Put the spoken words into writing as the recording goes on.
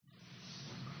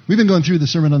We've been going through the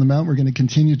Sermon on the Mount. We're going to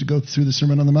continue to go through the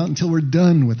Sermon on the Mount until we're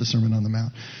done with the Sermon on the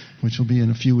Mount, which will be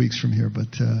in a few weeks from here. But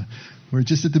we're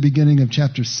just at the beginning of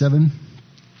chapter 7.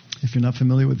 If you're not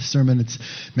familiar with the sermon, it's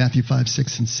Matthew 5,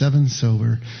 6, and 7. So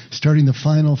we're starting the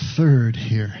final third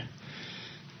here.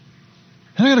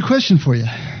 And I got a question for you.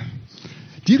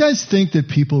 Do you guys think that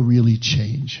people really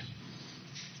change?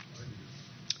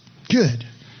 Good.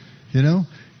 You know?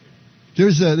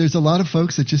 There's a lot of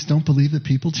folks that just don't believe that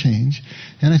people change.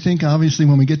 And I think obviously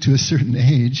when we get to a certain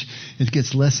age, it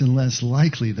gets less and less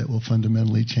likely that we'll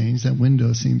fundamentally change. That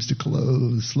window seems to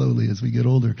close slowly as we get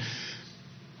older.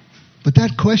 But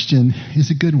that question is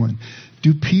a good one.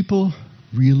 Do people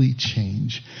really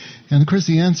change? And of course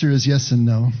the answer is yes and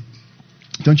no.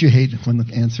 Don't you hate when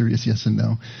the answer is yes and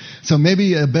no? So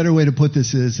maybe a better way to put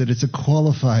this is that it's a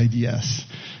qualified yes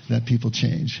that people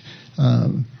change.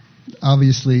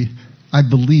 Obviously, I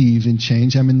believe in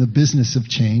change. I'm in the business of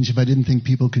change. If I didn't think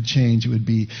people could change, it would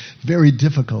be very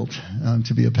difficult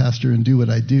to be a pastor and do what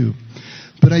I do.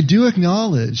 But I do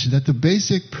acknowledge that the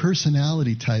basic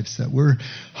personality types that we're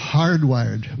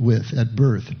hardwired with at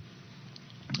birth,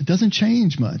 it doesn't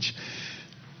change much.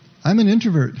 I'm an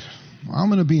introvert. I'm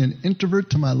going to be an introvert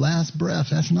to my last breath.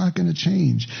 That's not going to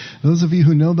change. Those of you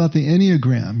who know about the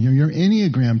Enneagram, your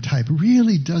Enneagram type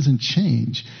really doesn't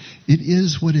change. It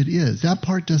is what it is. That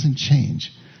part doesn't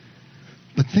change.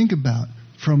 But think about,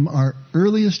 from our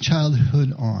earliest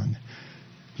childhood on,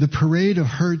 the parade of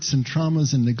hurts and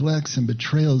traumas and neglects and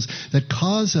betrayals that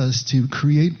cause us to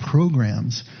create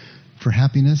programs for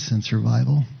happiness and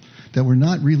survival that we're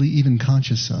not really even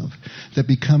conscious of, that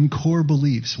become core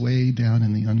beliefs way down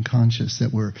in the unconscious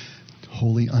that we're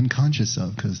wholly unconscious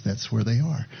of because that's where they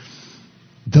are.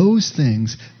 Those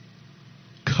things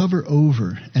cover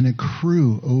over and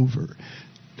accrue over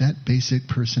that basic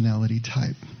personality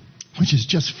type, which is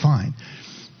just fine.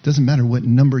 Doesn't matter what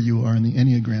number you are in the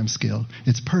Enneagram scale.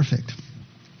 It's perfect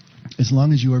as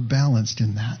long as you are balanced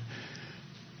in that.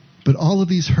 But all of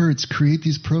these hurts create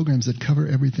these programs that cover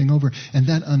everything over, and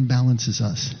that unbalances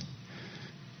us.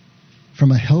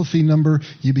 From a healthy number,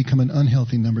 you become an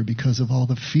unhealthy number because of all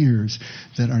the fears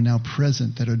that are now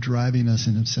present that are driving us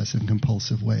in obsessive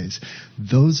compulsive ways.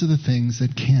 Those are the things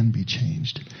that can be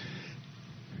changed.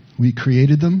 We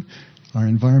created them. Our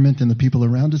environment and the people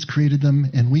around us created them,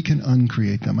 and we can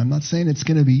uncreate them. I'm not saying it's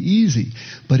going to be easy,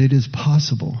 but it is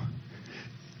possible.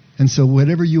 And so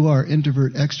whatever you are,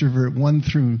 introvert, extrovert, 1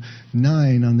 through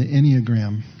 9 on the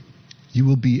Enneagram, you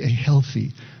will be a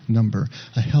healthy number,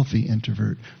 a healthy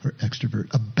introvert or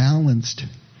extrovert, a balanced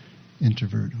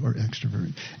introvert or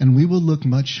extrovert. And we will look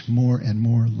much more and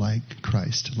more like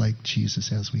Christ, like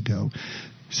Jesus as we go.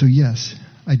 So yes,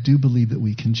 I do believe that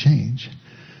we can change.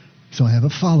 So I have a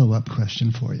follow-up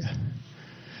question for you.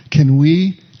 Can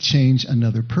we change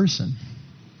another person?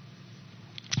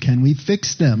 Can we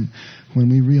fix them when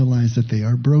we realize that they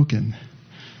are broken?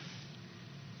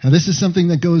 Now this is something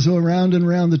that goes around and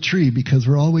around the tree because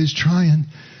we're always trying.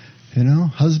 You know,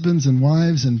 husbands and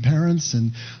wives and parents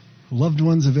and loved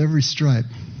ones of every stripe.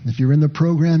 If you're in the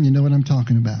program, you know what I'm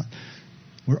talking about.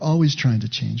 We're always trying to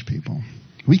change people.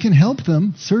 We can help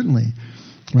them, certainly.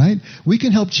 Right? We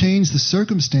can help change the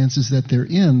circumstances that they're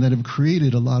in that have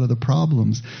created a lot of the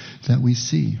problems that we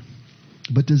see.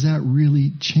 But does that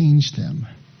really change them?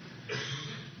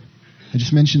 I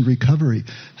just mentioned recovery.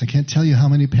 I can't tell you how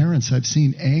many parents I've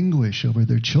seen anguish over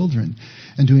their children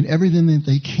and doing everything that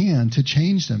they can to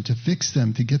change them, to fix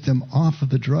them, to get them off of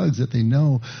the drugs that they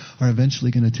know are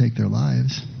eventually going to take their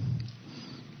lives.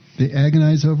 They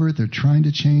agonize over it. They're trying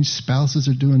to change. Spouses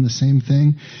are doing the same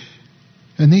thing.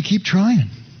 And they keep trying,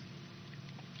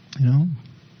 you know,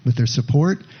 with their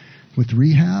support, with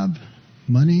rehab,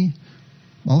 money,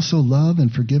 also love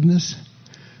and forgiveness.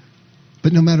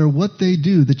 But no matter what they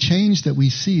do, the change that we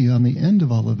see on the end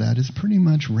of all of that is pretty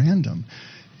much random.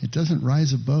 It doesn't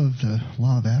rise above the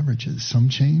law of averages. Some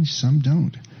change, some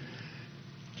don't.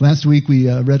 Last week we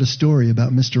read a story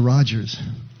about Mr. Rogers.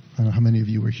 I don't know how many of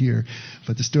you were here,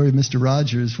 but the story of Mr.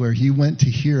 Rogers where he went to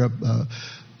hear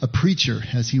a preacher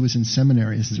as he was in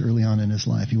seminary. This is early on in his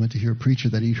life. He went to hear a preacher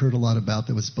that he'd heard a lot about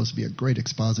that was supposed to be a great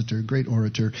expositor, a great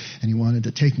orator, and he wanted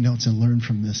to take notes and learn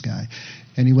from this guy.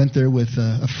 And he went there with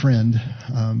a friend,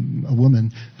 a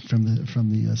woman from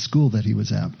the school that he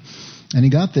was at. And he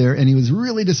got there, and he was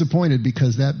really disappointed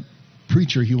because that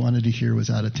preacher he wanted to hear was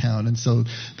out of town. And so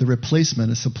the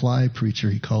replacement, a supply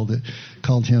preacher, he called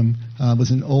him,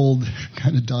 was an old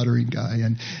kind of doddering guy.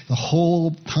 And the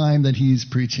whole time that he's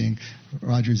preaching,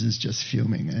 Rogers is just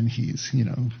fuming, and he's,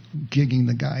 gigging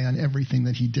the guy on everything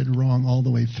that he did wrong all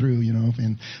the way through,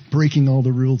 and breaking all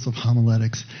the rules of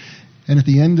homiletics. And at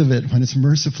the end of it, when it's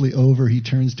mercifully over, he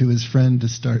turns to his friend to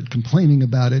start complaining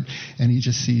about it, and he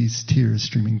just sees tears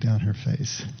streaming down her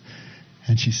face.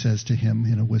 And she says to him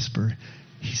in a whisper,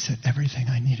 "He said everything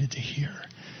I needed to hear."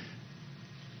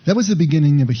 That was the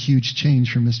beginning of a huge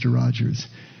change for Mr. Rogers.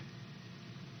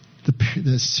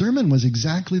 The sermon was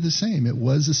exactly the same. It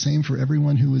was the same for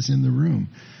everyone who was in the room.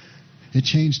 It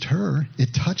changed her.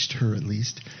 It touched her, at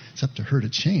least. It's up to her to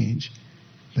change.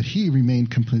 But he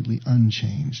remained completely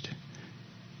unchanged.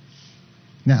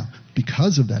 Now,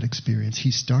 because of that experience,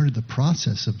 he started the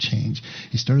process of change.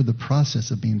 He started the process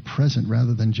of being present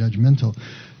rather than judgmental.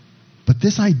 But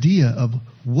this idea of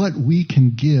what we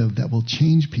can give that will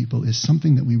change people is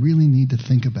something that we really need to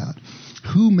think about.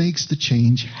 Who makes the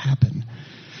change happen?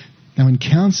 Now, in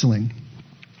counseling,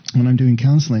 when I'm doing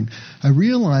counseling, I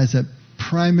realize that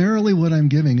primarily what I'm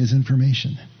giving is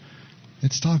information.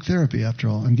 It's talk therapy, after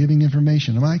all. I'm giving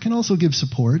information. I can also give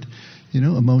support,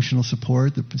 emotional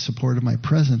support, the support of my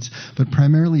presence, but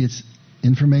primarily it's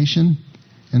information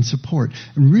and support.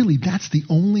 And really, that's the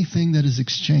only thing that is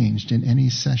exchanged in any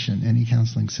session, any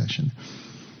counseling session.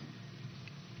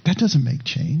 That doesn't make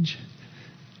change.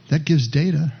 That gives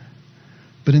data.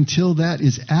 But until that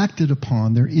is acted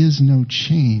upon, there is no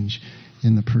change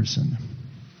in the person.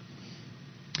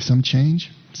 Some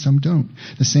change, some don't.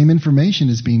 The same information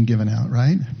is being given out,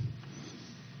 right?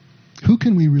 Who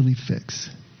can we really fix?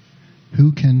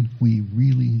 Who can we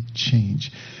really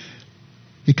change?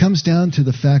 It comes down to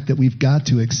the fact that we've got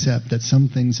to accept that some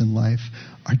things in life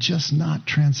are just not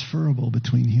transferable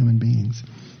between human beings.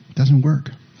 It doesn't work.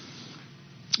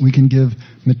 We can give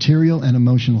material and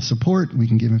emotional support. We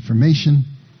can give information.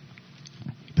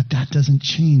 But that doesn't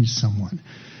change someone.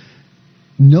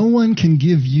 No one can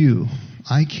give you,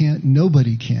 I can't,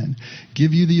 nobody can,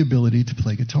 give you the ability to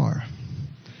play guitar.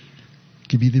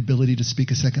 Give you the ability to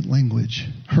speak a second language,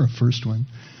 or a first one.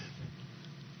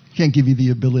 Can't give you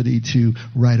the ability to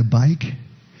ride a bike.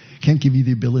 Can't give you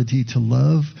the ability to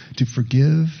love, to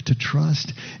forgive, to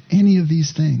trust, any of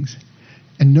these things.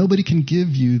 And nobody can give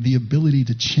you the ability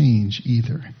to change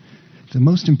either. The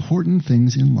most important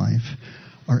things in life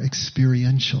are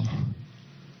experiential.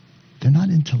 They're not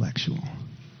intellectual.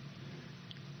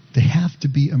 They have to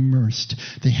be immersed.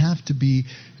 They have to be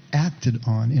acted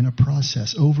on in a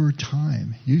process over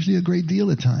time, usually a great deal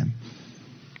of time.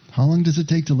 How long does it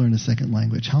take to learn a second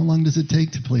language? How long does it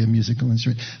take to play a musical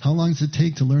instrument? How long does it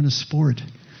take to learn a sport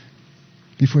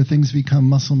before things become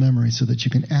muscle memory so that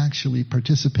you can actually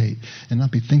participate and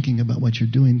not be thinking about what you're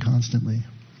doing constantly?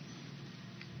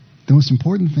 The most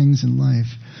important things in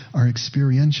life are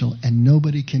experiential, and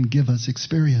nobody can give us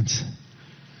experience.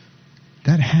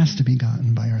 That has to be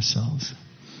gotten by ourselves.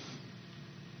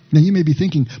 Now you may be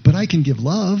thinking, but I can give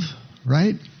love,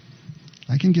 right?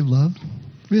 I can give love.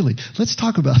 Really? Let's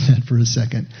talk about that for a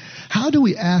second. How do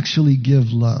we actually give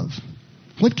love?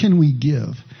 What can we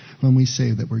give when we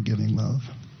say that we're giving love?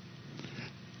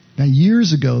 Now,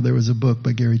 years ago, there was a book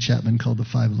by Gary Chapman called The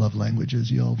 5 Love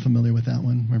Languages. You all familiar with that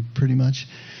one? We're pretty much.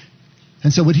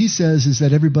 And so what he says is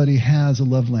that everybody has a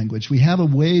love language. We have a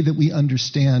way that we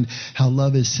understand how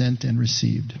love is sent and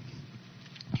received.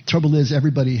 Trouble is,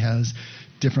 everybody has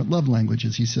different love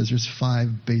languages. He says there's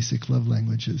 5 basic love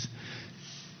languages.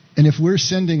 And if we're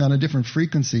sending on a different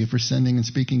frequency, if we're sending and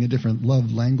speaking a different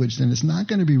love language, then it's not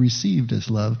going to be received as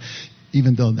love,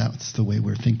 even though that's the way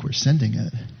we think we're sending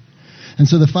it. And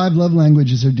so the 5 love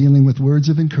languages are dealing with words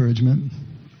of encouragement,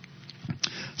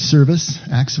 service,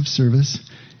 acts of service,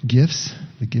 gifts,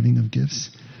 the giving of gifts,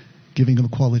 giving of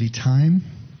quality time,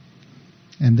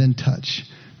 and then touch.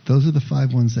 Those are the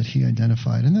 5 ones that he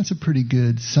identified. And that's a pretty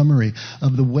good summary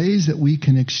of the ways that we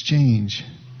can exchange,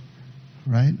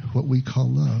 right, what we call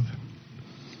love.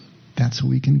 That's what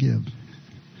we can give.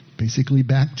 Basically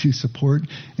back to support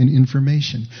and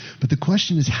information. But the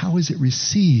question is, how is it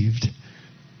received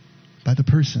by the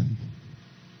person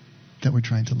that we're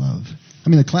trying to love? I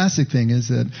mean, the classic thing is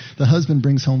that the husband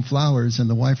brings home flowers and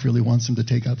the wife really wants him to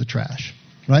take out the trash,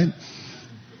 right?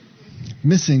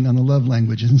 Missing on the love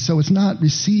languages. And so it's not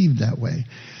received that way.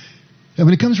 And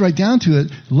when it comes right down to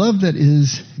it, love that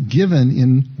is given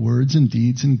in words and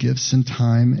deeds and gifts and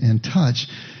time and touch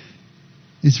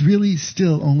is really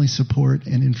still only support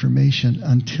and information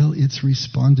until it's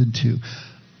responded to,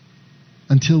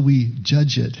 until we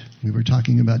judge it. We were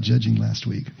talking about judging last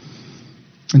week.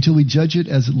 Until we judge it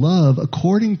as love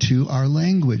according to our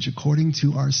language, according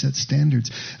to our set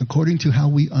standards, according to how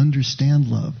we understand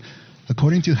love,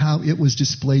 according to how it was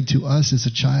displayed to us as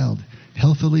a child,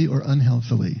 healthily or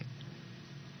unhealthily.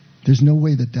 There's no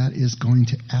way that that is going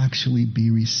to actually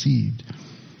be received.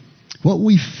 What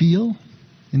we feel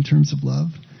in terms of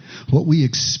love, what we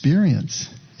experience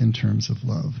in terms of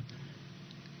love,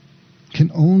 can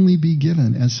only be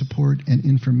given as support and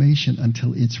information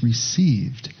until it's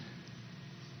received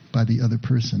by the other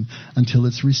person, until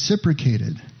it's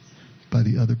reciprocated by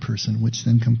the other person, which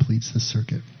then completes the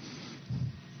circuit.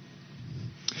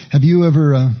 Have you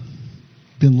ever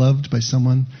been loved by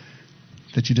someone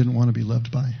that you didn't want to be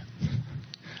loved by?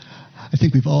 I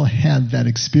think we've all had that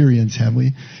experience, have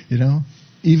we? You know?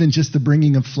 Even just the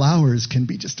bringing of flowers can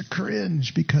be just a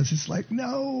cringe because it's like,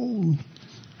 no.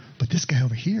 But this guy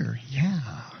over here,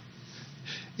 yeah.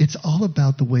 It's all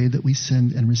about the way that we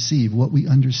send and receive, what we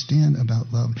understand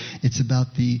about love. It's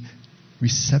about the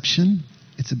reception.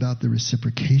 It's about the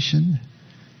reciprocation.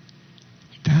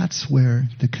 That's where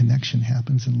the connection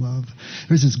happens in love.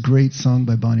 There's this great song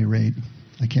by Bonnie Raitt,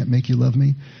 I Can't Make You Love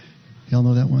Me. Y'all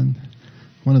know that one?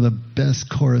 One of the best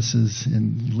choruses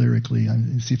lyrically.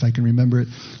 See if I can remember it.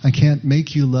 I can't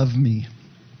make you love me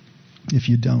if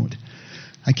you don't.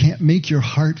 I can't make your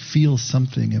heart feel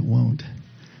something it won't.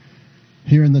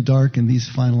 Here in the dark in these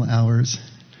final hours,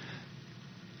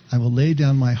 I will lay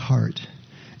down my heart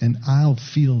and I'll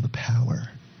feel the power.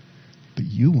 But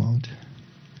you won't.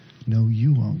 No,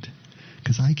 you won't.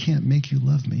 Because I can't make you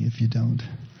love me if you don't.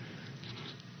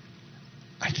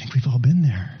 I think we've all been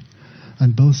there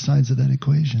on both sides of that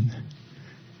equation.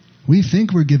 We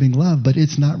think we're giving love, but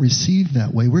it's not received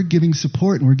that way. We're giving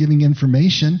support and we're giving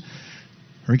information.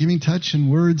 We're giving touch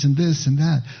and words and this and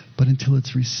that. But until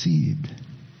it's received,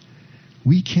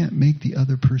 we can't make the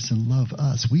other person love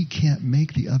us. We can't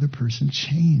make the other person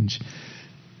change.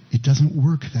 It doesn't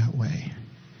work that way.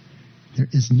 There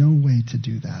is no way to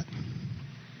do that.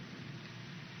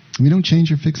 We don't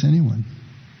change or fix anyone.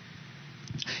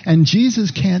 And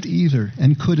Jesus can't either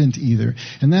and couldn't either.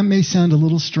 And that may sound a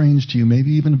little strange to you,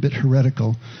 maybe even a bit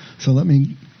heretical. So let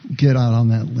me get out on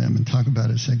that limb and talk about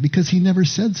it a sec. Because he never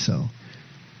said so.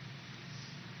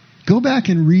 Go back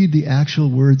and read the actual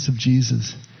words of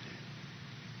Jesus.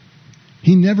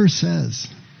 He never says,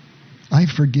 I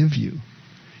forgive you.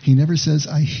 He never says,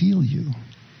 I heal you.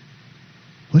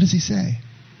 What does he say?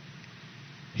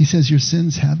 He says, your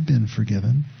sins have been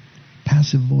forgiven.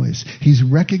 Passive voice. He's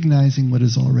recognizing what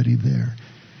is already there.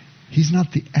 He's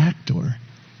not the actor.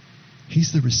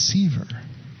 He's the receiver,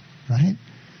 right?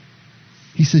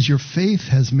 He says, your faith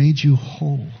has made you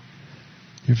whole.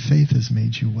 Your faith has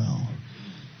made you well.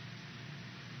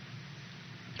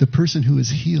 The person who is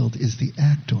healed is the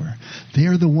actor. They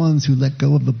are the ones who let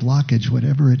go of the blockage,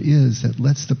 whatever it is that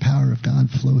lets the power of God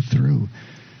flow through.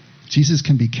 Jesus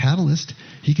can be catalyst.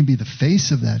 He can be the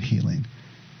face of that healing.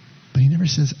 But he never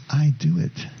says, I do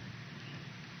it.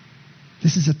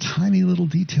 This is a tiny little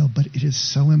detail, but it is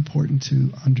so important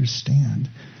to understand.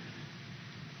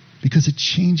 Because it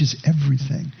changes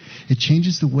everything. It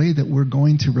changes the way that we're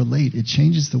going to relate. It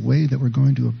changes the way that we're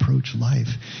going to approach life.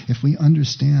 If we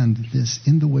understand this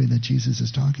in the way that Jesus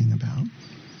is talking about.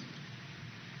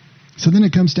 So then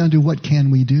it comes down to what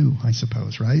can we do, I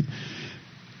suppose, right?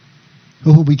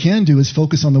 Well, what we can do is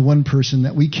focus on the one person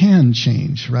that we can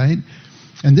change, right?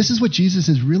 And this is what Jesus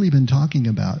has really been talking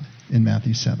about in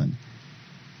Matthew 7.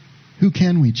 Who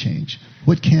can we change?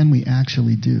 What can we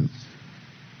actually do?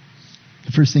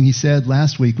 The first thing he said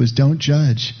last week was, don't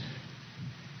judge,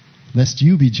 lest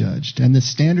you be judged. And the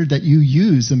standard that you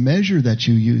use, the measure that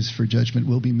you use for judgment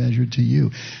will be measured to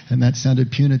you. And that sounded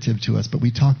punitive to us, but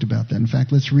we talked about that. In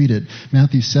fact, let's read it.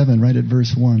 Matthew 7, right at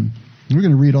verse 1. And we're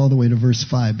going to read all the way to verse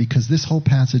 5 because this whole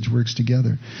passage works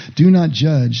together. Do not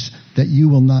judge that you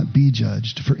will not be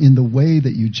judged, for in the way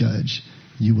that you judge,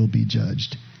 you will be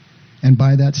judged. And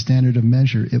by that standard of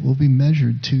measure, it will be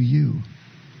measured to you.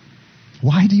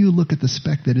 Why do you look at the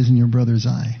speck that is in your brother's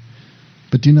eye,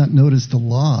 but do not notice the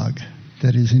log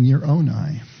that is in your own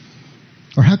eye?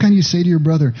 Or how can you say to your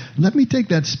brother, let me take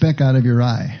that speck out of your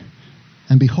eye,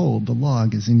 and behold, the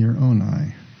log is in your own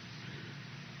eye?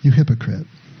 You hypocrite.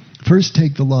 First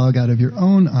take the log out of your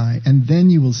own eye, and then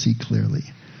you will see clearly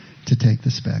to take the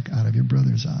speck out of your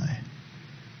brother's eye.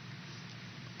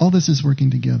 All this is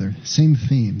working together. Same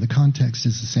theme. The context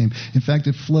is the same. In fact,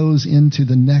 it flows into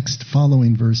the next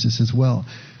following verses as well,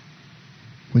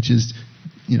 which is,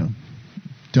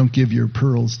 don't give your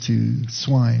pearls to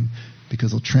swine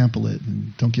because they'll trample it,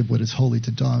 and don't give what is holy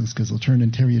to dogs because they'll turn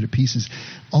and tear you to pieces.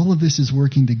 All of this is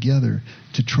working together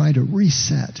to try to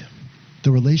reset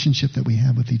the relationship that we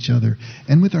have with each other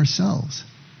and with ourselves,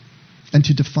 and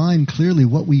to define clearly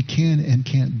what we can and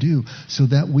can't do so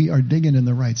that we are digging in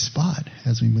the right spot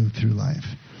as we move through life.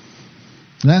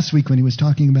 Last week when he was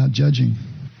talking about judging,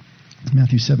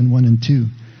 Matthew 7, 1 and 2,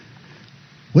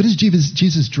 what is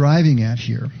Jesus driving at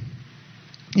here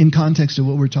in context of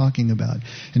what we're talking about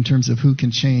in terms of who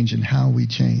can change and how we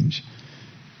change?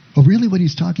 Well, really what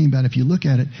he's talking about, if you look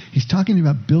at it, he's talking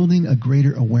about building a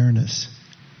greater awareness.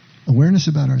 Awareness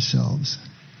about ourselves,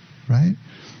 right?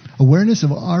 Awareness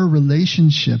of our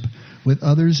relationship with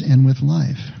others and with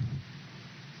life.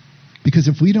 Because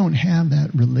if we don't have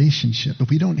that relationship, if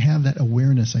we don't have that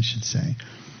awareness, I should say,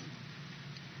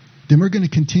 then we're going to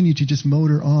continue to just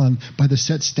motor on by the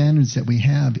set standards that we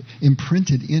have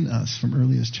imprinted in us from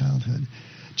earliest childhood.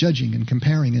 Judging and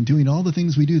comparing and doing all the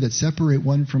things we do that separate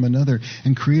one from another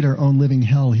and create our own living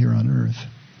hell here on earth.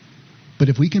 But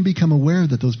if we can become aware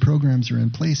that those programs are in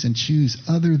place and choose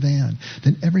other than,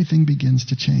 then everything begins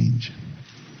to change.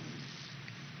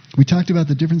 We talked about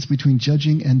the difference between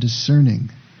judging and discerning.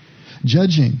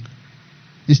 Judging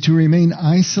is to remain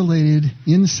isolated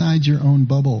inside your own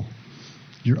bubble,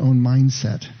 your own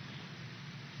mindset,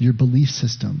 your belief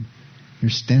system, your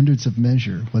standards of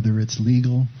measure, whether it's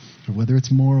legal or whether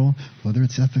it's moral, whether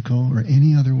it's ethical or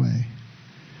any other way.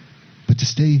 But to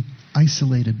stay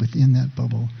isolated within that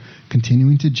bubble,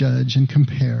 continuing to judge and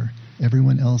compare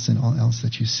everyone else and all else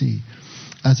that you see,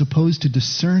 as opposed to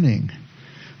discerning,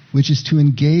 which is to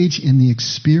engage in the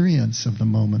experience of the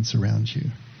moments around you.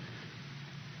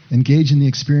 Engage in the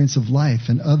experience of life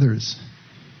and others,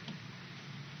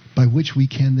 by which we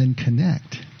can then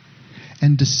connect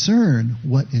and discern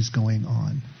what is going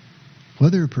on,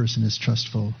 whether a person is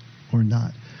trustful or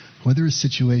not, whether a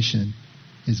situation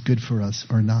is good for us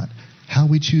or not, how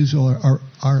we choose our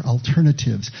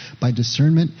alternatives. By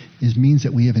discernment, it means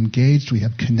that we have engaged, we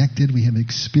have connected, we have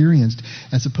experienced,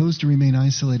 as opposed to remain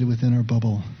isolated within our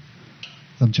bubble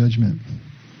of judgment.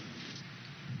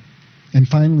 And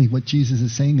finally, what Jesus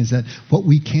is saying is that what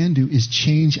we can do is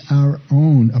change our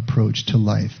own approach to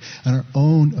life and our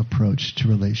own approach to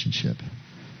relationship,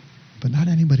 but not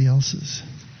anybody else's.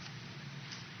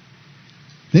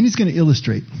 Then he's going to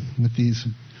illustrate with these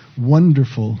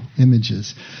wonderful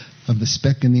images of the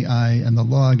speck in the eye and the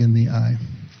log in the eye.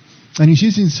 And he's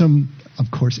using some, of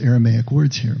course, Aramaic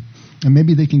words here. And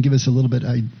maybe they can give us a little bit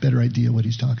better idea what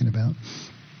he's talking about.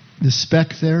 The speck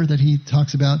there that he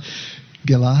talks about,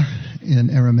 Gelah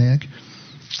in Aramaic,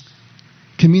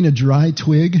 can mean a dry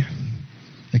twig.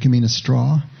 It can mean a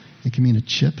straw. It can mean a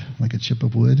chip, like a chip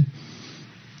of wood.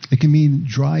 It can mean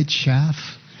dry chaff.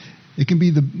 It can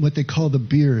be what they call the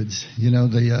beards,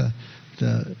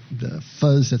 the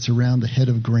fuzz that's around the head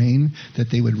of grain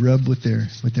that they would rub with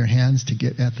their hands to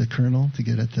get at the kernel, to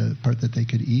get at the part that they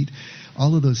could eat.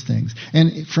 All of those things.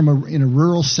 And in a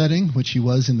rural setting, which he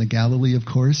was in the Galilee, of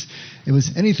course, it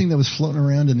was anything that was floating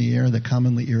around in the air that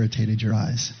commonly irritated your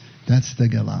eyes. That's the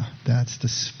Gelah. That's the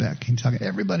speck.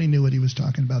 Everybody knew what he was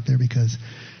talking about there because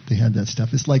they had that stuff.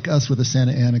 It's like us with a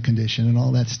Santa Ana condition, and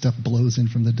all that stuff blows in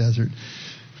from the desert,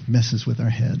 messes with our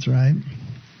heads, right?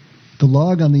 The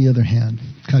log, on the other hand,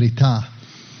 karita,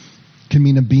 can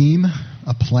mean a beam,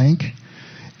 a plank,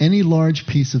 any large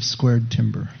piece of squared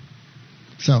timber.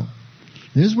 So,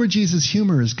 there's where Jesus'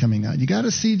 humor is coming out. You got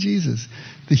to see Jesus.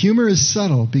 The humor is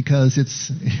subtle because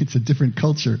it's a different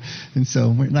culture. And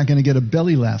so we're not going to get a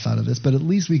belly laugh out of this, but at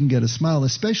least we can get a smile,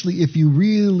 especially if you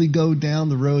really go down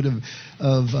the road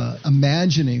of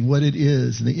imagining what it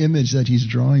is, the image that he's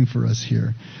drawing for us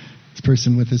here. This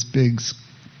person with this big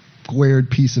squared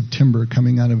piece of timber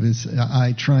coming out of his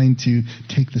eye, trying to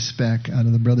take the speck out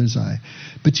of the brother's eye.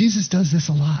 But Jesus does this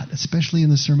a lot, especially in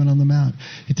the Sermon on the Mount.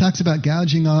 He talks about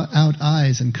gouging out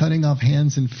eyes and cutting off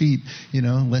hands and feet,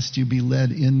 lest you be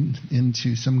led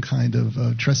into some kind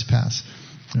of trespass.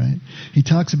 Right? He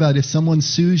talks about if someone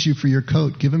sues you for your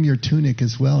coat, give them your tunic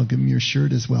as well, give them your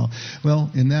shirt as well.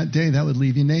 Well, in that day, that would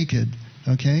leave you naked.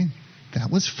 Okay?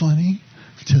 That was funny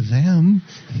to them.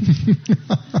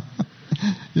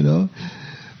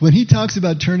 When he talks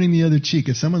about turning the other cheek,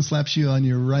 if someone slaps you on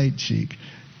your right cheek,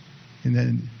 and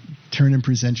then turn and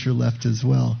present your left as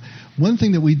well. One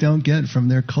thing that we don't get from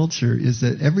their culture is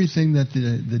that everything that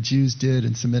the Jews did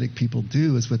and Semitic people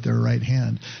do is with their right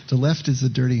hand. The left is a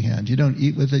dirty hand. You don't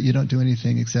eat with it. You don't do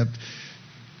anything except,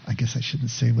 I guess I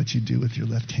shouldn't say what you do with your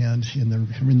left hand in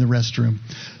the restroom.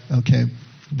 Okay,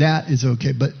 that is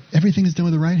okay. But everything is done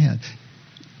with the right hand.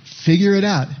 Figure it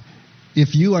out.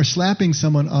 If you are slapping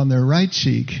someone on their right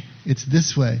cheek, it's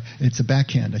this way. It's a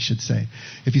backhand, I should say.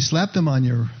 If you slap them on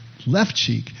your left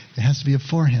cheek, it has to be a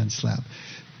forehand slap.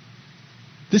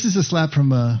 This is a slap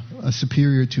from a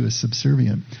superior to a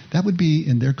subservient. That would be,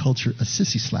 in their culture, a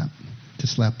sissy slap, to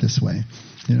slap this way.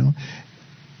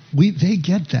 They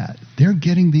get that. They're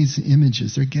getting these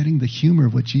images. They're getting the humor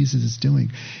of what Jesus is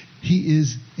doing. He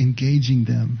is engaging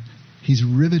them. He's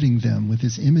riveting them with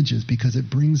his images because it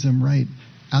brings them right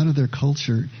out of their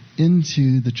culture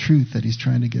into the truth that he's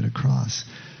trying to get across.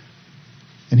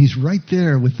 And he's right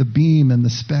there with the beam and the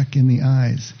speck in the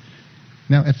eyes.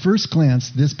 Now, at first glance,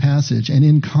 this passage, and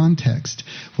in context,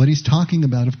 what he's talking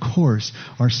about, of course,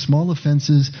 are small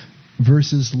offenses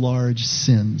versus large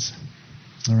sins.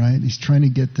 All right? He's trying to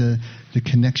get the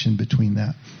connection between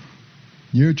that.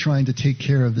 You're trying to take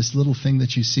care of this little thing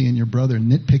that you see in your brother,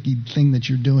 nitpicky thing that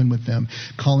you're doing with them,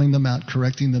 calling them out,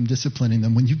 correcting them, disciplining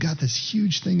them, when you've got this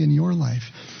huge thing in your life.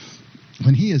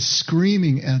 When he is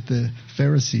screaming at the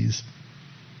Pharisees,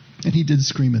 and he did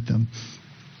scream at them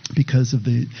because of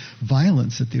the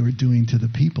violence that they were doing to the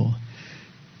people.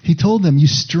 He told them, you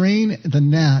strain the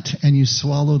gnat and you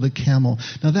swallow the camel.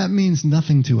 Now that means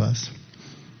nothing to us.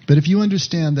 But if you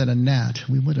understand that a gnat,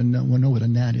 we would know what a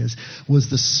gnat is, was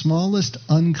the smallest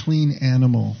unclean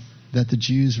animal that the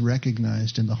Jews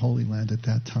recognized in the Holy Land at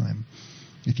that time.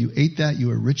 If you ate that, you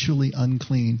were ritually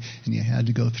unclean, and you had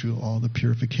to go through all the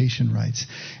purification rites.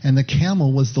 And the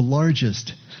camel was the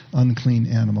largest unclean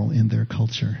animal in their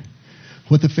culture.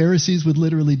 What the Pharisees would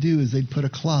literally do is they'd put a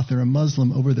cloth or a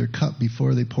muslin over their cup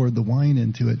before they poured the wine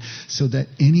into it, so that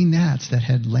any gnats that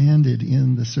had landed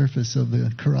in the surface of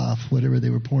the carafe, whatever they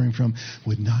were pouring from,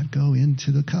 would not go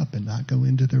into the cup and not go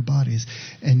into their bodies.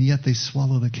 And yet they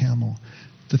swallow the camel.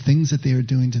 The things that they were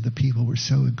doing to the people were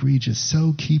so egregious,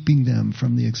 so keeping them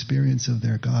from the experience of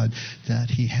their God, that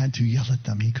he had to yell at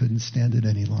them. He couldn't stand it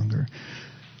any longer.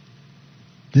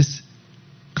 This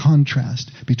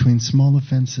contrast between small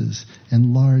offenses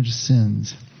and large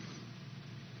sins.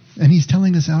 And he's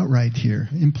telling us outright here,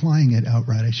 implying it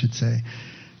outright, I should say,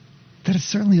 that it's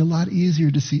certainly a lot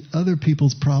easier to see other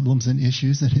people's problems and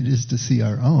issues than it is to see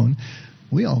our own.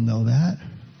 We all know that.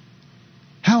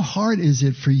 How hard is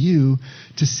it for you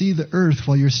to see the earth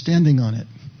while you're standing on it?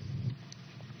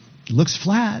 It looks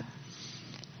flat.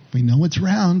 We know it's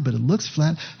round, but it looks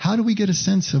flat. How do we get a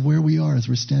sense of where we are as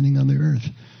we're standing on the earth?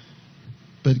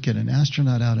 But get an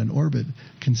astronaut out in orbit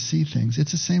can see things.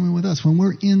 It's the same way with us. When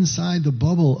we're inside the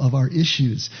bubble of our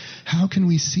issues, how can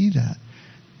we see that?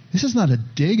 This is not a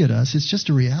dig at us. It's just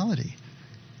a reality.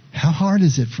 How hard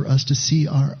is it for us to see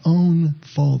our own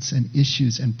faults and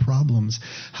issues and problems?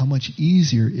 How much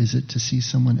easier is it to see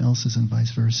someone else's and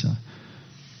vice versa?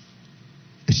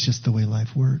 It's just the way life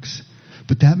works.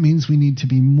 But that means we need to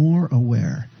be more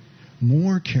aware,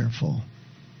 more careful,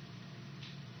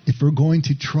 if we're going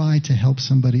to try to help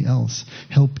somebody else.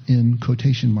 Help in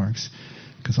quotation marks,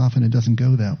 because often it doesn't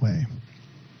go that way.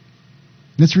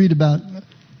 Let's read about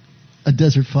a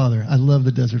desert father. I love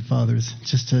the desert fathers,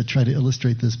 just to try to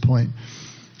illustrate this point.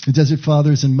 The desert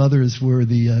fathers and mothers were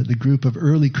the group of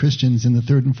early Christians in the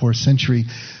 3rd and 4th century.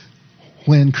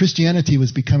 When Christianity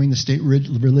was becoming the state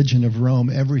religion of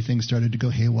Rome, everything started to go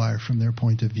haywire from their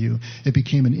point of view. It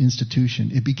became an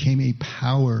institution. It became a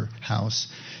powerhouse.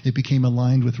 It became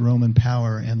aligned with Roman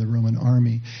power and the Roman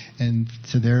army. And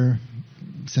to their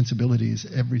sensibilities,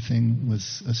 everything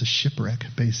was as a shipwreck,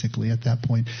 basically, at that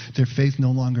point. Their faith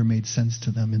no longer made sense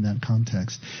to them in that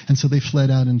context. And so they fled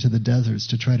out into the deserts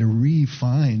to try to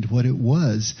re-find what it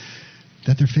was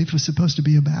that their faith was supposed to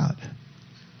be about.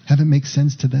 Have it make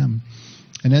sense to them.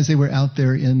 And as they were out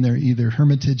there in their either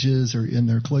hermitages or in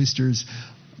their cloisters,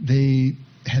 they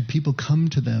had people come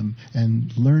to them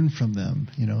and learn from them,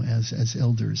 as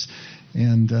elders.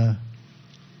 And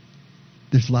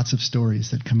there's lots of stories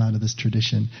that come out of this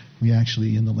tradition. We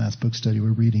actually, in the last book study,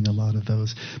 were reading a lot of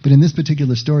those. But in this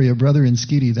particular story, a brother in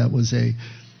Skidi, that was a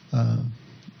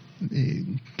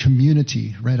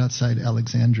community right outside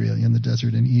Alexandria in the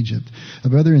desert in Egypt. A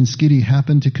brother in Skidi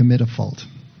happened to commit a fault.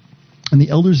 And the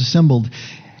elders assembled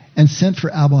and sent for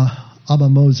Abba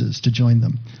Moses to join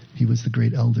them. He was the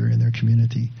great elder in their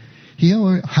community. He,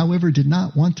 however, did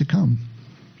not want to come.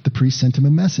 The priest sent him a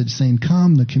message saying,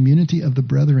 "Come, the community of the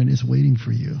brethren is waiting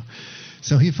for you."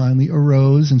 So he finally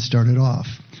arose and started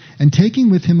off. And taking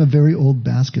with him a very old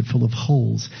basket full of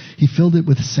holes, he filled it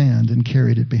with sand and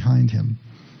carried it behind him.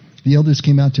 The elders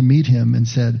came out to meet him and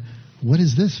said, "What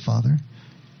is this, Father?"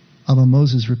 Abba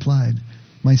Moses replied,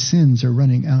 "My sins are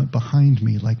running out behind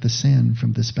me like the sand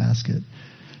from this basket.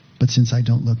 But since I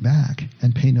don't look back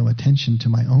and pay no attention to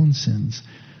my own sins,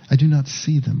 I do not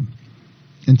see them.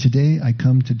 And today I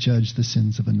come to judge the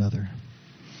sins of another."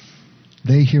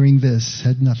 They, hearing this,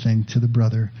 said nothing to the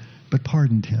brother, but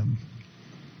pardoned him.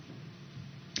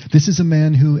 This is a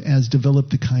man who has developed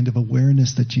the kind of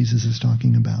awareness that Jesus is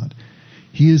talking about.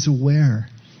 He is aware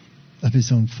of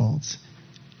his own faults.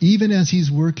 Even as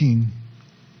he's working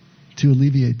to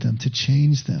alleviate them, to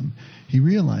change them, he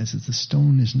realizes the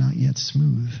stone is not yet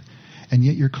smooth. And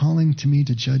yet you're calling to me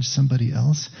to judge somebody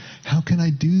else? How can I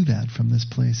do that from this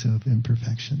place of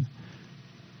imperfection?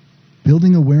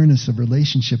 Building awareness of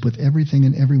relationship with everything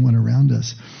and everyone around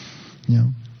us,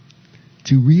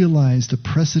 to realize the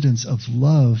precedence of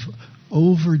love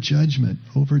over judgment,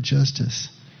 over justice,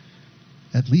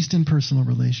 at least in personal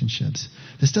relationships.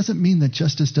 This doesn't mean that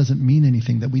justice doesn't mean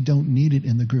anything, that we don't need it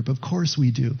in the group. Of course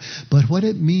we do. But what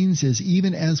it means is,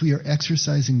 even as we are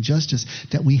exercising justice,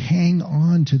 that we hang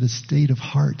on to the state of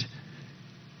heart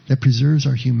that preserves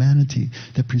our humanity,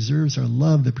 that preserves our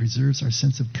love, that preserves our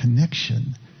sense of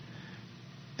connection,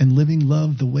 and living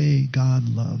love the way God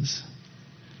loves.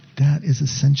 That is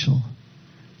essential.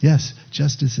 Yes,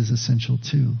 justice is essential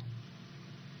too.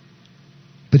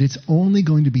 But it's only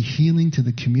going to be healing to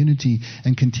the community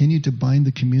and continue to bind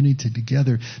the community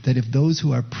together that if those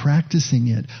who are practicing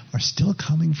it are still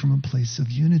coming from a place of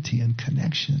unity and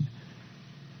connection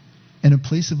and a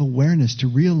place of awareness to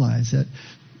realize that,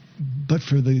 but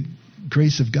for the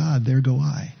grace of God, there go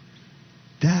I.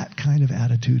 That kind of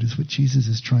attitude is what Jesus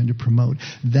is trying to promote.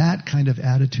 That kind of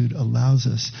attitude allows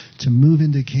us to move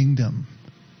into kingdom,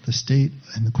 the state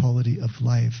and the quality of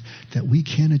life that we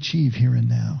can achieve here and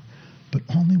now, but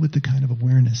only with the kind of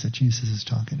awareness that Jesus is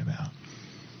talking about.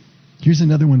 Here's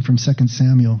another one from 2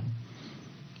 Samuel,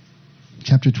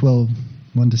 chapter 12,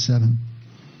 1-7.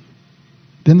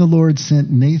 Then the Lord sent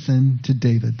Nathan to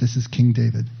David. This is King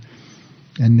David.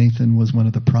 And Nathan was one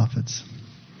of the prophets.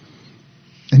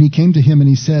 And he came to him and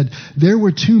he said, there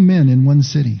were two men in one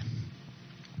city,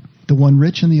 the one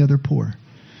rich and the other poor.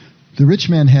 The rich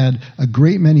man had a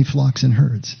great many flocks and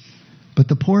herds, but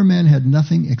the poor man had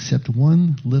nothing except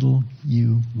one little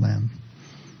ewe lamb,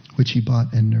 which he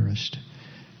bought and nourished.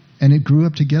 And it grew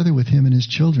up together with him and his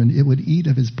children. It would eat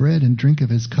of his bread and drink of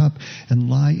his cup and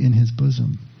lie in his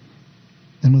bosom,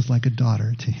 and was like a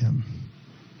daughter to him.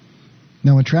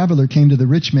 Now a traveler came to the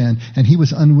rich man, and he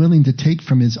was unwilling to take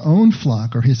from his own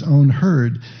flock or his own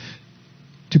herd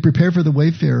to prepare for the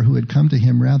wayfarer who had come to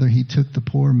him. Rather, he took the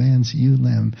poor man's ewe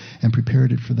lamb and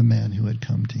prepared it for the man who had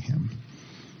come to him.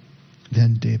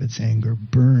 Then David's anger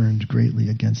burned greatly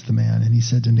against the man, and he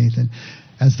said to Nathan,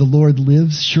 as the Lord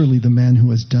lives, surely the man who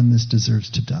has done this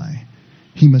deserves to die.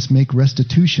 He must make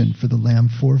restitution for the lamb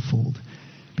fourfold,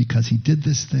 because he did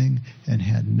this thing and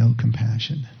had no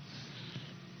compassion.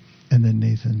 And then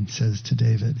Nathan says to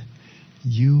David,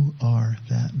 you are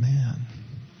that man.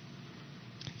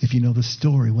 If you know the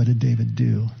story, what did David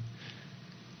do?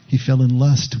 He fell in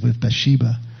lust with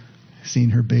Bathsheba,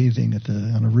 seeing her bathing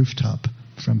on a rooftop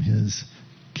from his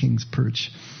king's perch.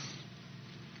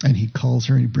 And he calls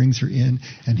her and he brings her in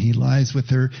and he lies with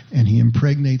her and he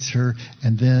impregnates her.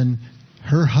 And then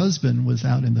her husband was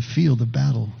out in the field of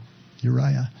battle,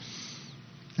 Uriah.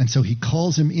 And so he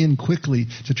calls him in quickly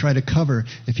to try to cover.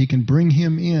 If he can bring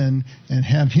him in and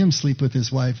have him sleep with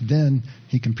his wife, then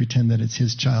he can pretend that it's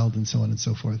his child and so on and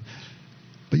so forth.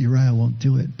 But Uriah won't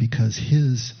do it because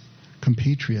his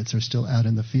compatriots are still out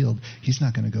in the field. He's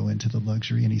not going to go into the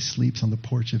luxury, and he sleeps on the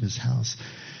porch of his house.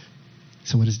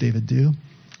 So what does David do?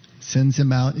 Sends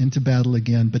him out into battle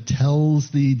again, but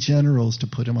tells the generals to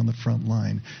put him on the front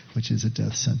line, which is a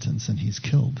death sentence, and he's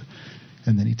killed.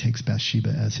 And then he takes Bathsheba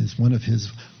as one of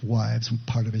his wives,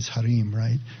 part of his harem,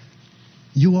 right?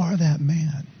 You are that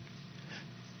man.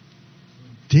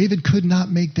 David could not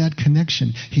make that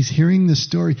connection. He's hearing the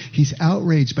story. He's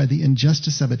outraged by the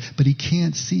injustice of it, but he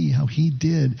can't see how he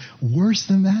did worse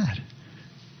than that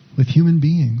with human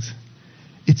beings.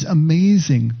 It's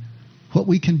amazing what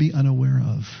we can be unaware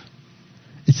of.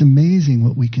 It's amazing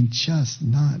what we can just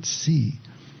not see.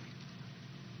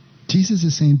 Jesus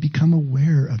is saying, become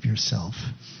aware of yourself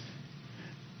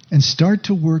and start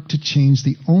to work to change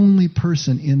the only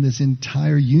person in this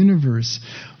entire universe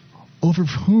over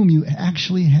whom you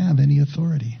actually have any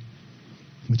authority,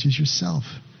 which is yourself.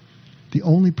 The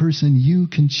only person you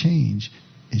can change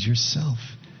is yourself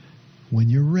when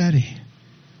you're ready,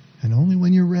 and only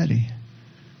when you're ready.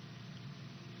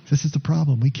 This is the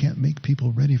problem. We can't make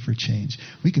people ready for change.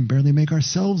 We can barely make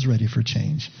ourselves ready for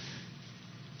change.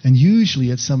 And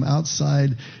usually it's some outside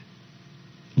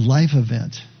life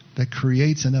event that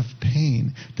creates enough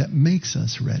pain that makes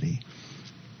us ready.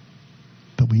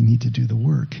 But we need to do the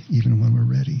work even when we're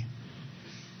ready.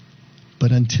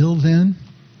 But until then,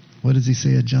 what does he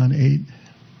say at John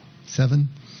 8:7?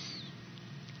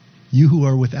 You who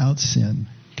are without sin,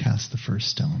 cast the first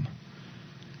stone.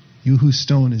 You whose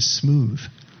stone is smooth,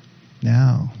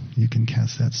 now you can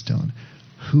cast that stone.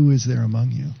 Who is there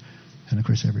among you? And of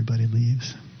course everybody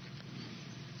leaves.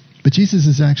 But Jesus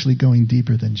is actually going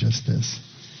deeper than just this.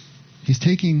 He's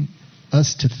taking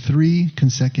us to 3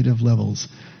 consecutive levels,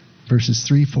 verses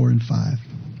 3, 4, and 5,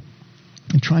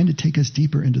 and trying to take us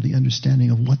deeper into the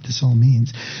understanding of what this all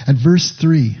means. At verse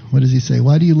 3, what does he say?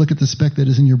 Why do you look at the speck that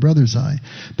is in your brother's eye,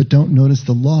 but don't notice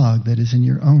the log that is in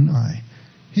your own eye?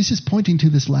 He's just pointing to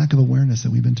this lack of awareness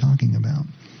that we've been talking about.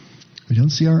 We don't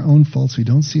see our own faults. We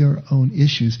don't see our own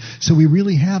issues. So we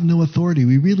really have no authority.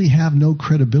 We really have no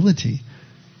credibility.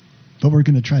 But we're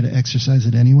going to try to exercise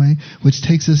it anyway, which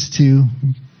takes us to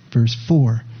verse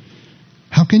 4.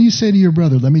 How can you say to your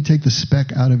brother, let me take the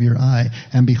speck out of your eye,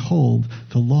 and behold,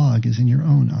 the log is in your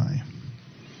own eye?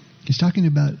 He's talking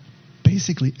about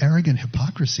basically arrogant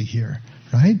hypocrisy here,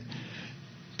 right?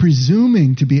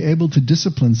 Presuming to be able to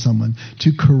discipline someone,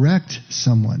 to correct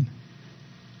someone,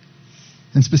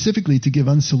 and specifically to give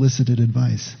unsolicited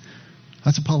advice.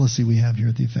 That's a policy we have here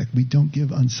at The Effect. We don't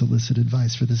give unsolicited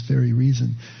advice for this very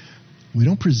reason. We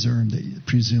don't presume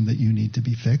that you need to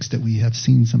be fixed, that we have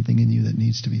seen something in you that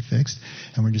needs to be fixed,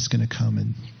 and we're just going to come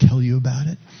and tell you about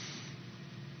it.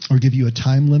 Or give you a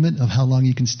time limit of how long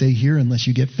you can stay here unless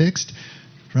you get fixed,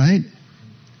 right?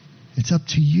 It's up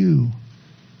to you.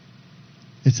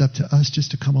 It's up to us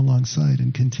just to come alongside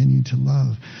and continue to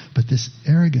love. But this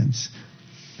arrogance,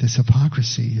 this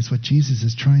hypocrisy is what Jesus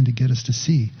is trying to get us to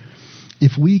see.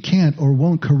 If we can't or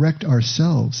won't correct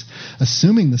ourselves,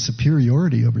 assuming the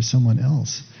superiority over someone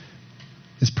else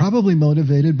is probably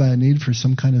motivated by a need for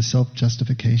some kind of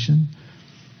self-justification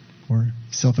or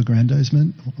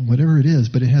self-aggrandizement, whatever it is,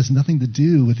 but it has nothing to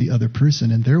do with the other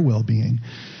person and their well-being.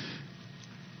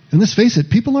 And let's face it,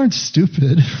 people aren't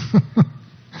stupid.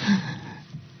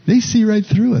 They see right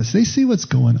through us. They see what's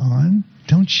going on.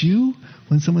 Don't you?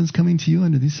 When someone's coming to you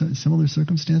under these similar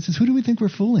circumstances, who do we think we're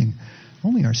fooling?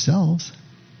 Only ourselves.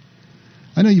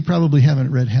 I know you probably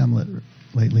haven't read Hamlet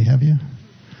lately, have you?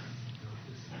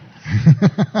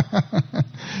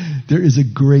 There is a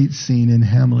great scene in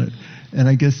Hamlet. And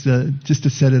I guess just to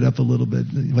set it up a little bit,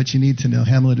 what you need to know,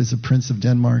 Hamlet is a prince of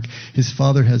Denmark. His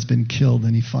father has been killed,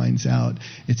 and he finds out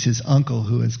it's his uncle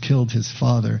who has killed his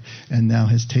father and now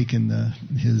has taken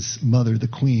his mother, the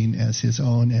queen, as his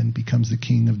own and becomes the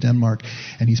king of Denmark.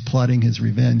 And he's plotting his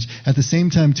revenge. At the same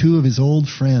time, two of his old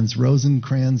friends,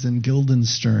 Rosencrantz and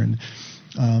Guildenstern,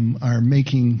 are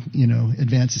making,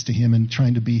 advances to him and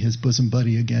trying to be his bosom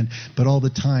buddy again. But all the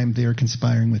time they are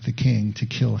conspiring with the king to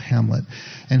kill Hamlet.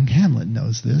 And Hamlet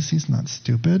knows this. He's not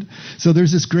stupid. So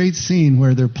there's this great scene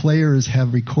where their players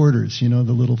have recorders, the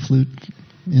little flute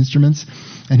instruments.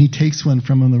 And he takes one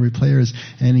from one of the players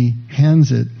and he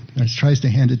tries to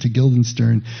hand it to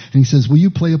Guildenstern. And he says, "Will you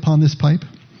play upon this pipe?"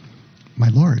 "My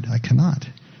lord, I cannot.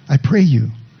 I pray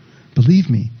you. Believe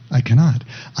me, I cannot.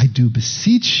 I do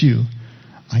beseech you.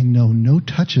 I know no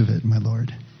touch of it, my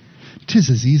lord. 'Tis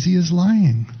as easy as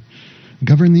lying.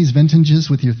 Govern these vintages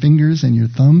with your fingers and your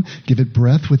thumb. Give it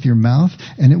breath with your mouth,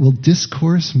 and it will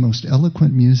discourse most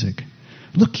eloquent music.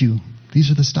 Look you,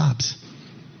 these are the stops.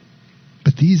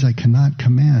 But these I cannot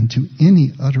command to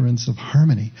any utterance of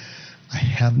harmony. I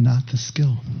have not the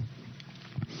skill.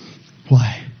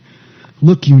 Why,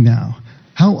 look you now,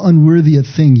 how unworthy a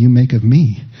thing you make of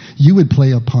me. You would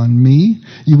play upon me.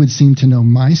 You would seem to know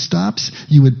my stops.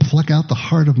 You would pluck out the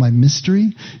heart of my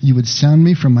mystery. You would sound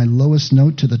me from my lowest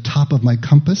note to the top of my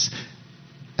compass.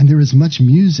 And there is much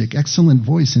music, excellent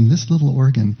voice in this little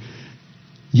organ.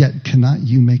 Yet cannot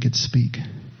you make it speak?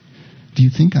 Do you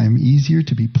think I am easier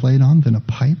to be played on than a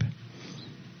pipe?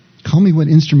 Call me what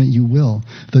instrument you will.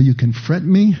 Though you can fret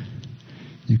me,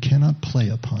 you cannot play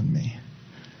upon me."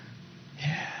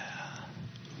 Yeah.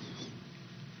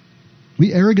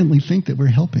 We arrogantly think that we're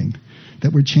helping,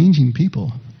 that we're changing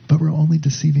people, but we're only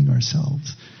deceiving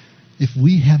ourselves. If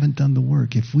we haven't done the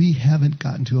work, if we haven't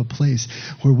gotten to a place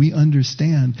where we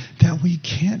understand that we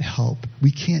can't help,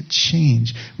 we can't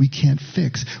change, we can't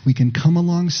fix, we can come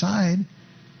alongside,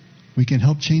 we can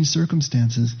help change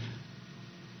circumstances,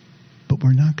 but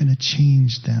we're not going to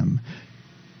change them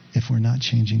if we're not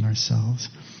changing ourselves.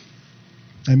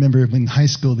 I remember in high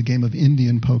school, the game of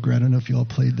Indian poker. I don't know if you all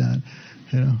played that.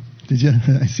 Did you?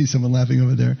 I see someone laughing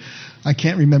over there. I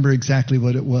can't remember exactly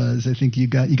what it was. I think you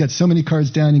got so many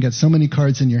cards down, you got so many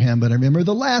cards in your hand, but I remember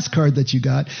the last card that you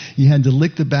got, you had to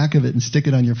lick the back of it and stick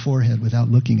it on your forehead without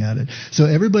looking at it. So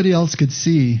everybody else could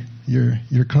see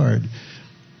your card,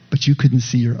 but you couldn't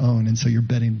see your own, and so you're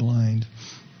betting blind.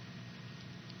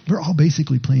 We're all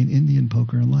basically playing Indian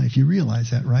poker in life. You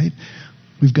realize that, right?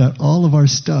 We've got all of our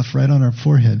stuff right on our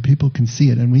forehead. People can see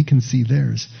it, and we can see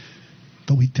theirs.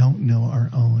 But we don't know our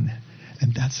own.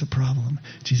 And that's the problem.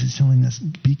 Jesus is telling us,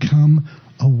 become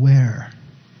aware.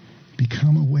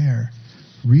 Become aware.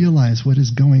 Realize what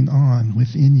is going on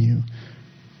within you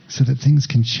so that things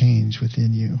can change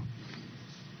within you.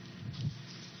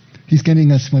 He's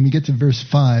getting us, when we get to verse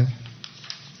 5,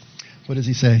 what does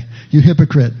he say? "You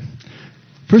hypocrite.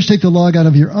 First take the log out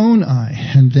of your own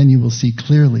eye, and then you will see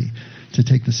clearly to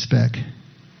take the speck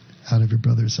out of your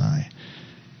brother's eye."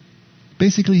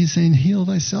 Basically, he's saying, heal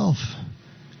thyself.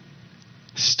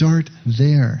 Start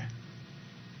there.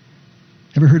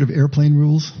 Ever heard of airplane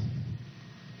rules?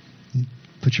 You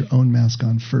put your own mask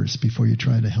on first before you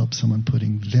try to help someone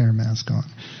putting their mask on.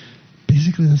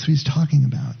 Basically, that's what he's talking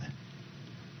about.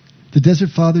 The Desert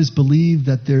Fathers believed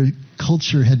that their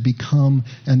culture had become,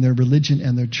 and their religion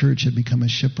and their church had become a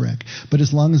shipwreck. But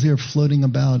as long as they were floating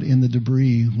about in the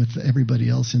debris with everybody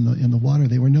else in the water,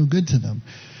 they were no good to them.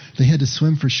 They had to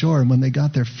swim for shore, and when they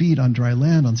got their feet on dry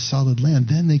land, on solid land,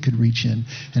 then they could reach in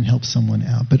and help someone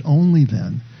out. But only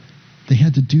then. They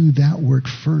had to do that work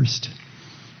first.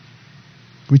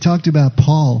 We talked about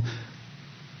Paul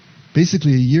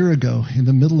basically a year ago in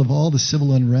the middle of all the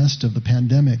civil unrest of the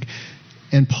pandemic.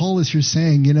 And Paul is here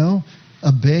saying,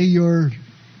 obey your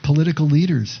political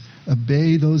leaders.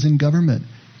 Obey those in government.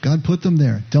 God put them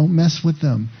there. Don't mess with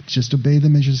them. Just obey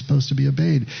them as you're supposed to be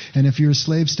obeyed. And if you're a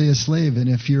slave, stay a slave. And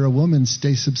if you're a woman,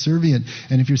 stay subservient.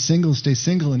 And if you're single, stay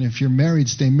single. And if you're married,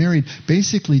 stay married.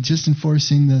 Basically just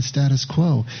enforcing the status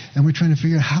quo. And we're trying to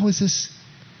figure out, how is this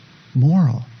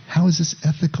moral? How is this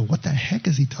ethical? What the heck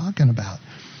is he talking about?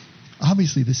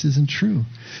 Obviously, this isn't true.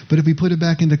 But if we put it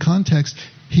back into context,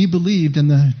 he believed, and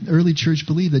the early church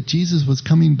believed, that Jesus was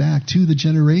coming back to the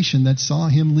generation that saw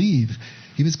him leave.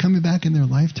 He was coming back in their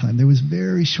lifetime. There was a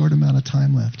very short amount of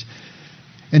time left.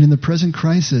 And in the present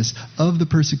crisis of the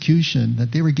persecution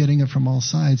that they were getting it from all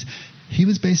sides, he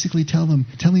was basically telling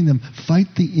them,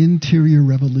 fight the interior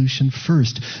revolution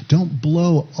first. Don't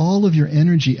blow all of your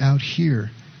energy out here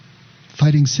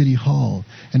fighting City Hall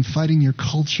and fighting your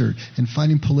culture and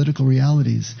fighting political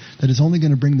realities that is only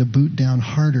going to bring the boot down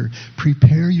harder.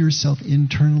 Prepare yourself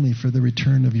internally for the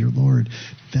return of your Lord.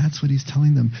 That's what he's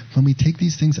telling them. When we take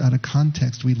these things out of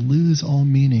context, we lose all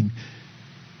meaning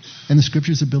and the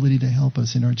Scripture's ability to help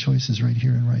us in our choices right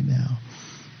here and right now.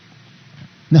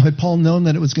 Now, had Paul known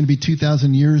that it was going to be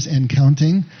 2,000 years and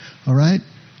counting, all right,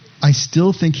 I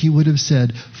still think he would have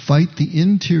said, fight the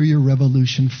interior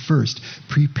revolution first.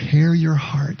 Prepare your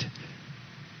heart.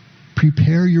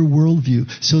 Prepare your worldview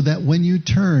so that when you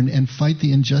turn and fight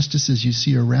the injustices you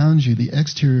see around you, the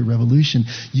exterior revolution,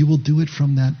 you will do it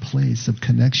from that place of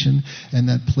connection and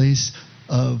that place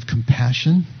of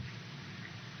compassion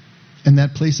and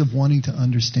that place of wanting to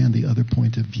understand the other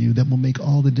point of view that will make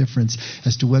all the difference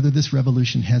as to whether this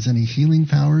revolution has any healing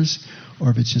powers or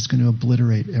if it's just going to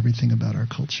obliterate everything about our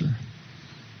culture.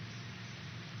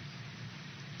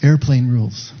 Airplane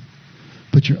rules.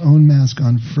 Put your own mask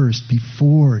on first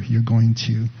before you're going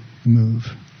to move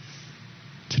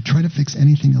to try to fix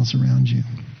anything else around you.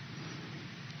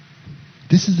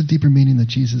 This is the deeper meaning that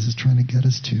Jesus is trying to get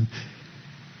us to.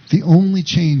 The only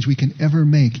change we can ever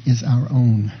make is our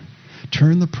own.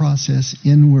 Turn the process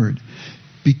inward.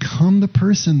 Become the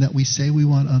person that we say we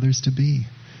want others to be.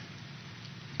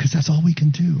 Because that's all we can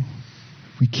do.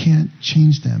 We can't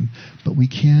change them, but we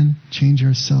can change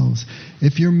ourselves.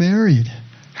 If you're married,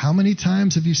 how many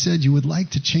times have you said you would like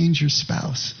to change your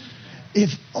spouse? If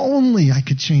only I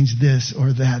could change this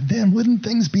or that, then wouldn't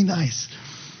things be nice?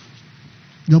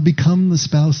 You'll become the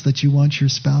spouse that you want your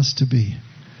spouse to be.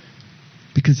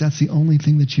 Because that's the only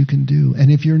thing that you can do.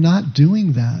 And if you're not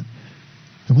doing that,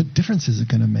 then what difference is it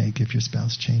going to make if your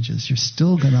spouse changes? You're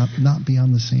still going to not be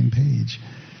on the same page.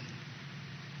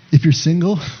 If you're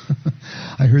single,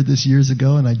 I heard this years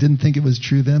ago and I didn't think it was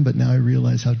true then, but now I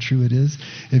realize how true it is.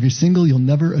 If you're single, you'll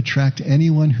never attract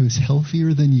anyone who's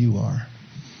healthier than you are.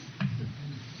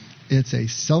 It's a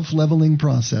self-leveling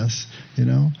process,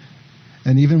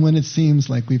 And even when it seems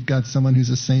like we've got someone who's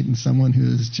a saint and someone who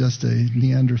is just a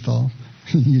Neanderthal,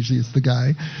 usually it's the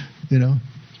guy,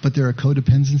 But there are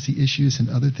codependency issues and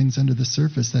other things under the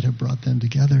surface that have brought them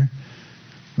together.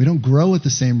 We don't grow at the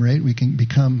same rate. We can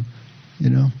become,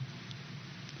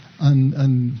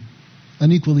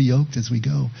 unequally yoked as we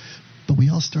go. But we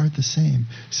all start the same.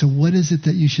 So what is it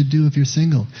that you should do if you're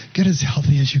single? Get as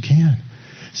healthy as you can.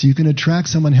 So you can attract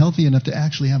someone healthy enough to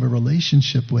actually have a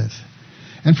relationship with.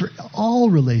 And for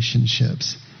all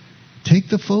relationships, take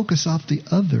the focus off the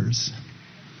others.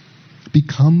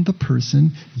 Become the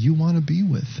person you want to be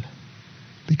with.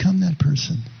 Become that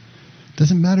person.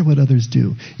 Doesn't matter what others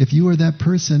do. If you are that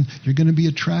person, you're going to be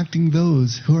attracting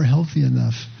those who are healthy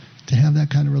enough to have that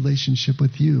kind of relationship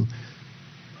with you.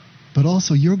 But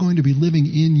also, you're going to be living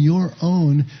in your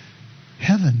own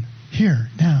heaven, here,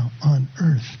 now, on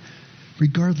earth.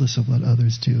 Regardless of what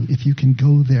others do, if you can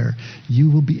go there,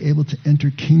 you will be able to enter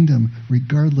kingdom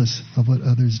regardless of what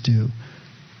others do.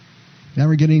 Now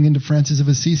we're getting into Francis of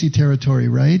Assisi territory,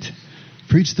 right?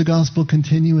 Preach the gospel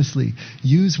continuously.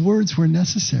 Use words where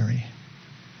necessary.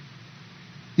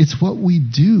 It's what we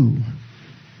do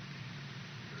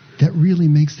that really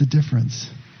makes the difference.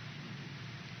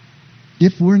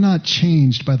 If we're not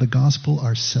changed by the gospel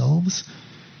ourselves,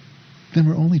 then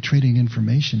we're only trading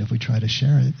information if we try to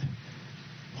share it.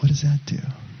 What does that do?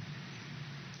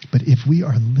 But if we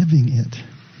are living it,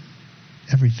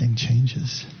 everything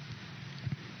changes.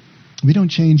 We don't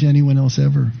change anyone else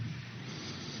ever.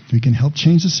 We can help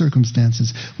change the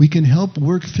circumstances. We can help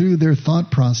work through their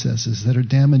thought processes that are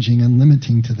damaging and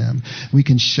limiting to them. We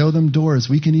can show them doors.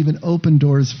 We can even open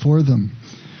doors for them.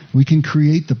 We can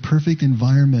create the perfect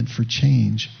environment for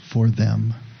change for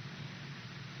them.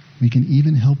 We can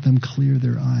even help them clear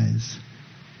their eyes,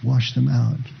 wash them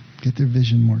out, get their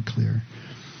vision more clear.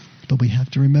 But we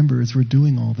have to remember, as we're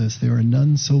doing all this, there are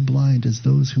none so blind as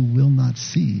those who will not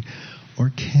see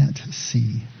or can't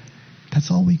see. That's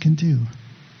all we can do.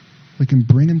 We can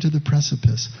bring them to the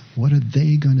precipice. What are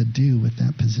they going to do with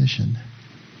that position?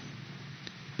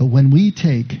 But when we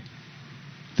take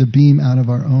the beam out of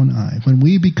our own eye, when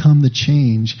we become the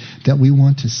change that we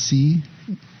want to see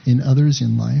in others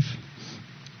in life,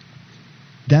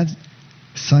 that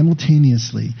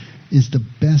simultaneously is the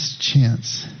best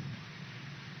chance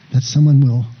that someone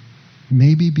will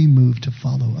maybe be moved to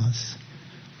follow us,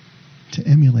 to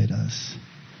emulate us,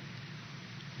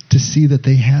 to see that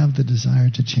they have the desire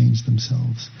to change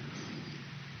themselves.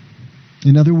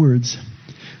 In other words,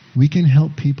 we can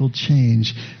help people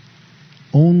change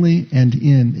only and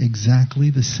in exactly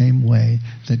the same way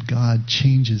that God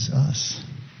changes us.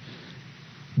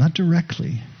 Not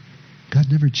directly. God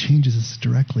never changes us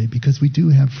directly because we do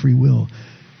have free will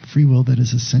that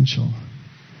is essential.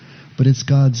 But it's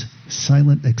God's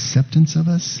silent acceptance of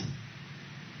us,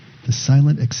 the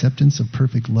silent acceptance of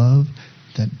perfect love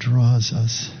that draws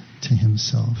us to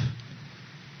himself.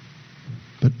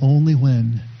 But only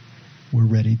when we're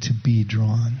ready to be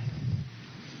drawn.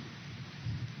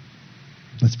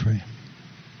 Let's pray.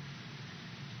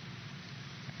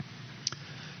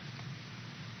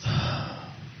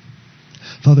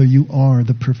 Father, you are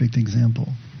the perfect example.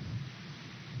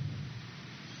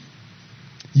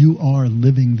 You are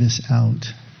living this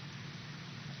out,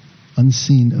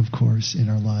 unseen, of course, in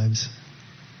our lives.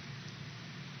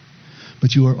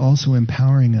 But you are also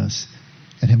empowering us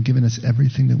and have given us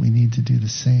everything that we need to do the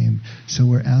same. So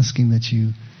we're asking that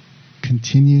you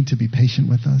continue to be patient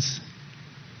with us.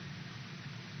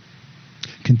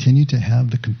 Continue to have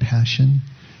the compassion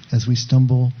as we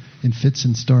stumble in fits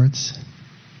and starts.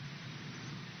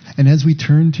 And as we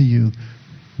turn to you,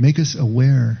 make us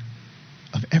aware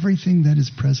of everything that is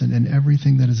present and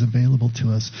everything that is available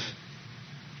to us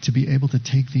to be able to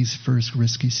take these first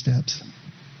risky steps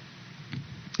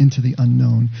into the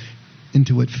unknown,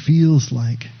 into what feels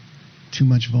like too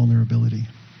much vulnerability.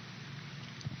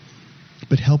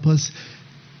 But help us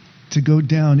to go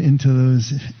down into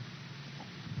those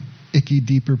icky,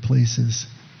 deeper places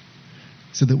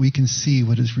so that we can see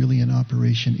what is really in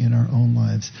operation in our own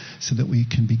lives, so that we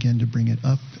can begin to bring it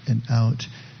up and out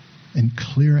and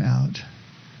clear out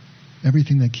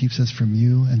everything that keeps us from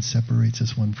you and separates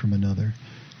us one from another.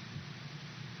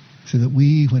 So that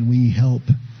we, when we help,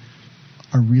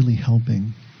 are really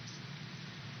helping,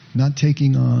 not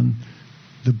taking on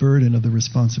the burden of the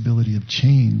responsibility of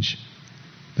change,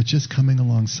 but just coming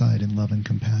alongside in love and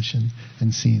compassion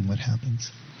and seeing what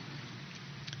happens.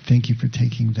 Thank you for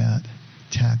taking that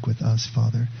tack with us,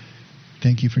 Father.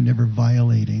 Thank you for never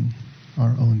violating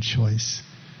our own choice,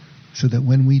 so that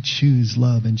when we choose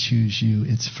love and choose you,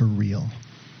 it's for real.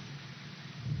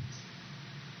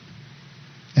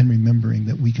 And remembering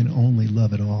that we can only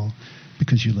love at all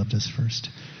because you loved us first.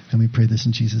 And we pray this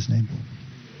in Jesus' name.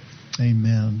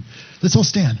 Amen. Let's all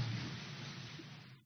stand.